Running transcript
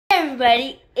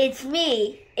everybody, it's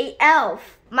me, a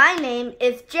elf. My name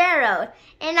is Gerald,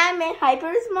 and I'm in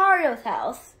Hyper's Mario's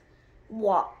house.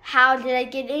 What? How did I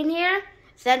get in here?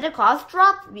 Santa Claus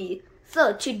dropped me.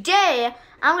 So today,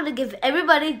 I'm gonna give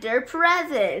everybody their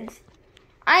presents.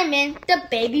 I'm in the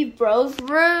baby bro's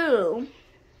room.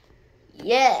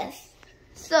 Yes.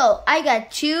 So I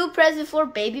got 2 presents for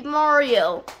baby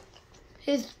Mario.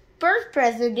 His first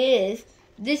present is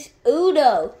this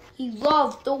Uno. He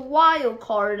loves the wild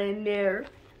card in there.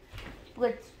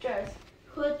 Let's just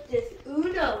put this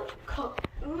Uno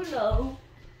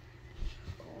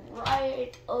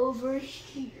right over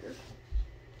here.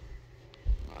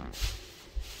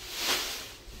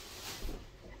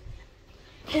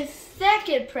 His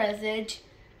second present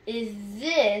is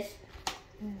this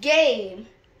game,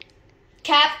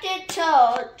 Captain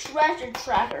Toad Treasure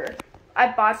Tracker.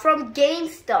 I bought from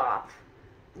GameStop.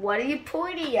 What are you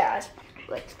pointing at?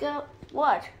 Let's go.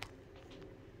 What?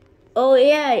 Oh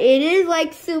yeah, it is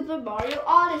like Super Mario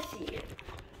Odyssey.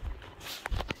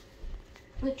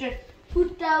 Let's just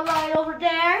put that right over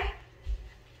there.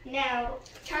 Now,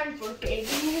 time for baby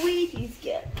Luigi's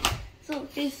gift. So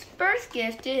his first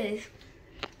gift is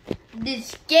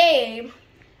this game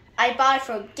I bought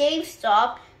from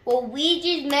GameStop,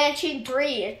 Luigi's Mansion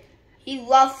 3. He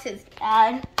loves his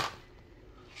dad.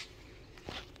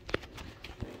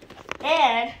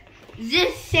 And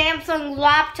this Samsung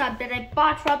laptop that I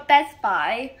bought from Best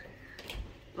Buy.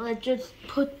 Let's just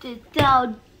put it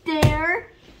down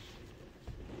there.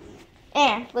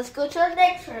 And let's go to the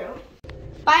next room.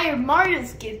 Fire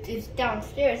Mario's gift is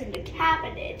downstairs in the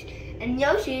cabinet. And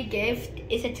Yoshi's gift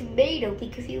is a tomato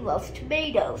because he loves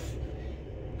tomatoes.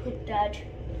 Put that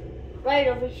right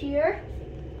over here.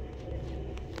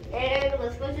 And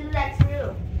let's go to the next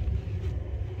room.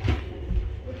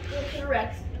 Let's go to the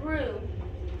next room.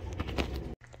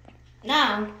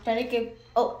 Now, try to give,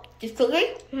 this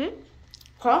cookie? Mm-hmm.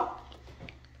 Huh?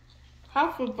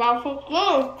 How's the bottle of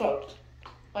clothes?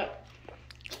 Wait.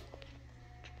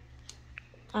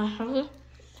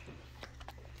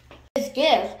 This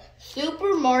gift,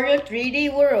 Super Mario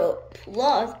 3D World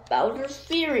plus Bowser's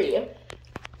Fury.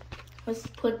 Let's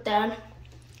put that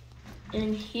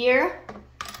in here.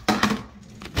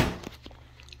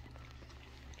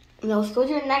 Now let's go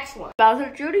to the next one.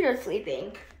 Bowser Jr. is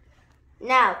sleeping.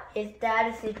 Now, his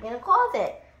dad is sleeping in the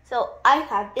closet. So I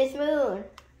have this moon.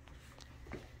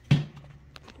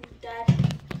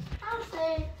 Dad, I'll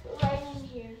say right in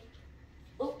here.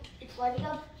 Oh, it's lighting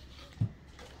up.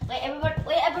 Wait,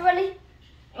 everybody.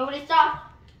 Everybody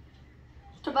stop.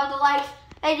 Turn on the lights.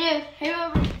 Hey, dude. Hey,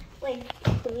 everybody. Wait,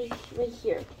 right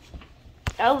here.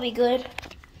 That'll be good.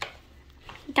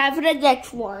 Time for the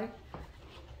next one.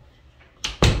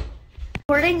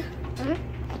 Recording?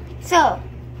 Mm-hmm. So,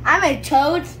 I'm in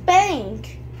Toad's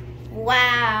bank.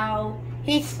 Wow.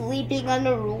 He's sleeping on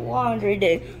the laundry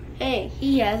day. Hey,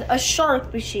 he has a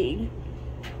shark machine.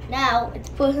 Now, let's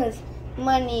put his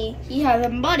money. He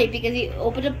has money because he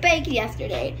opened a bank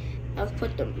yesterday. Let's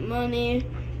put the money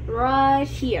right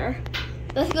here.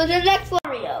 Let's go to the next one.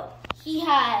 Mario. He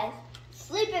has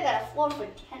sleeping on a floor for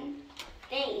 10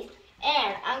 days.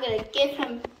 And I'm going to give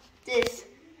him this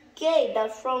game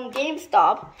that's from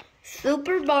GameStop.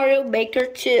 Super Mario Maker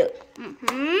 2.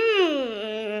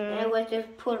 And we'll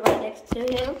just put right next to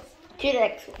him. To the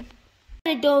next one.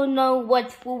 I don't know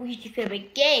what's Luigi's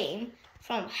favorite game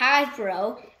from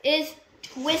Hasbro is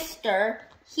Twister.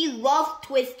 He loves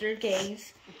Twister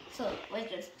games. So let's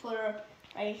just put her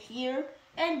right here.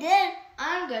 And then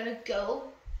I'm gonna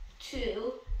go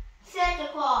to Santa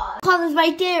Claus. Claus is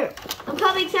right there. I'm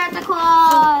coming, Santa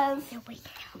Claus.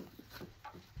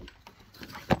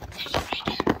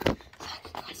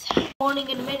 Morning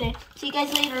in a minute. See you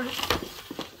guys later.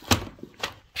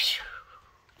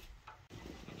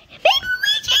 Baby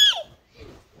Luigi!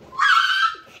 Wow!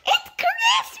 It's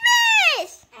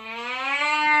Christmas!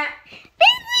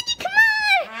 Baby Luigi, come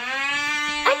on!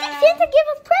 I think Santa gave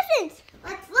us presents.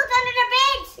 Let's look under the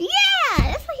beds.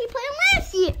 Yeah, that's what he put in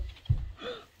last year.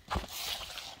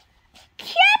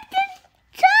 Captain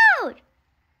Toad!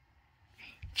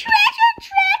 Treasure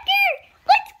Tracker!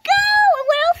 Let's go!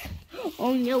 What else?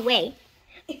 Oh, no way.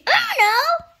 Oh, no.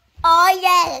 Oh,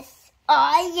 yes.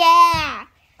 Oh, yeah.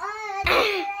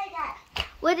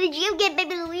 What did you get,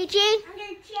 baby Luigi? I'm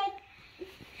going to check.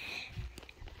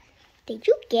 Did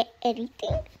you get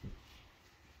anything?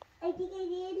 I think I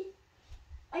did.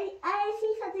 I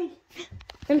see something.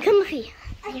 Then come with me.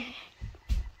 I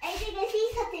think I see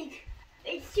something.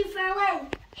 It's too far away.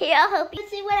 Here, I'll help you.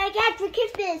 Let's see what I got for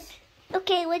Christmas.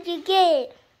 Okay, what'd you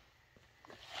get?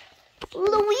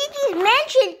 Luigi's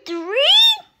Mansion 3?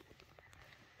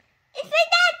 It's like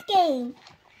that game.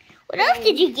 What else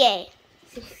did you get?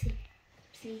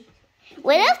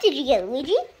 What else did you get,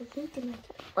 Luigi?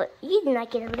 Well, you did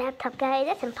not get a laptop, guys.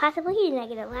 That's impossible. You did not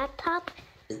get a laptop.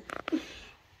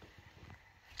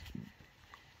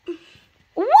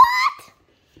 What?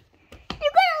 You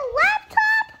got a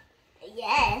laptop?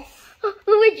 Yes.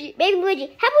 Luigi, baby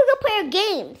Luigi, how about we go play our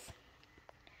games?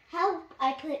 How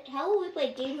will we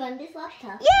play games on this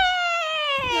laptop?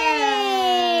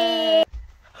 Yay!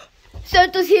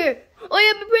 Santa's here. I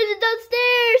have a present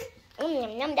downstairs.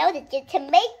 That was a good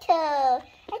tomato.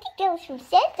 I think that was from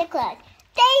Santa Claus.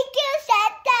 Thank you,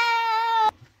 Santa!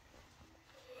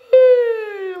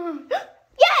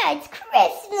 Yeah, it's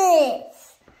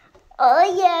Christmas. Oh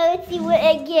yeah, let's see what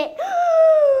I get.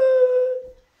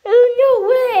 Oh, no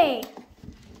way.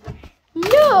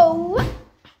 No.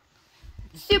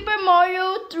 Super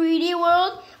Mario 3D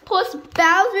World plus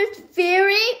Bowser's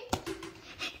Fury.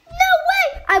 No way!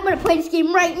 I'm gonna play this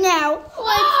game right now.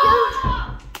 Let's go.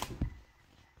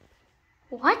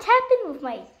 What happened with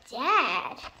my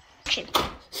dad? So, look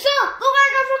what I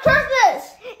got for Christmas.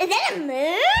 Is that a moon?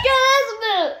 Yeah, that's a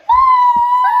moon.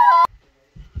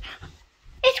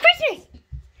 It's Christmas.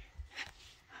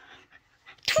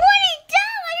 $20.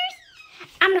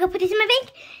 I'm gonna go put this in my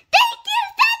bank. Thank you,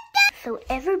 Santa. So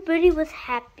everybody was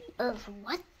happy of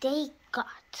what they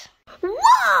got.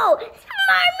 Whoa!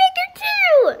 Smart Maker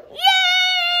 2! Yay!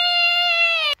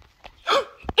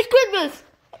 It's Christmas.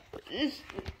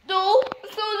 No,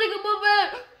 something about that.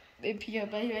 My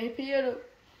piano.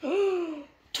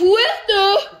 Twister.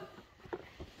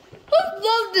 I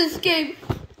love this game.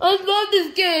 I love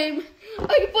this game. I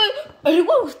can play.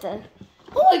 What was that?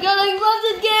 Oh my god, I love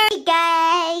this game. Hey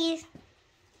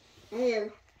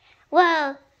guys.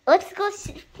 Well, let's go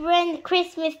spend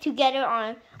Christmas together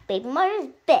on Baby Mario's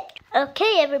bed.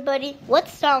 Okay, everybody, what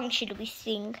song should we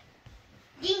sing?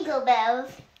 Jingle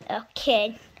bells.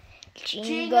 Okay.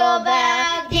 Jingle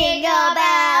bell, jingle all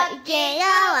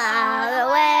the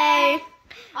way.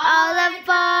 All the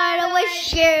far to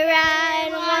wish you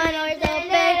ride one or the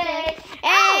big.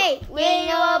 Hey,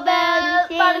 jingle bells,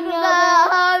 jingle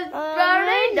bells,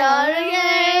 rolling down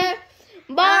again.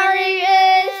 Barney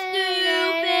is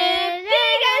stupid,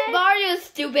 big as Mario's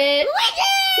stupid.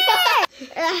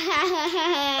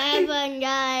 Have fun,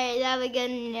 guys. Have a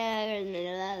good night.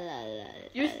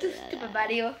 You're still stupid,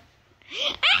 Mario.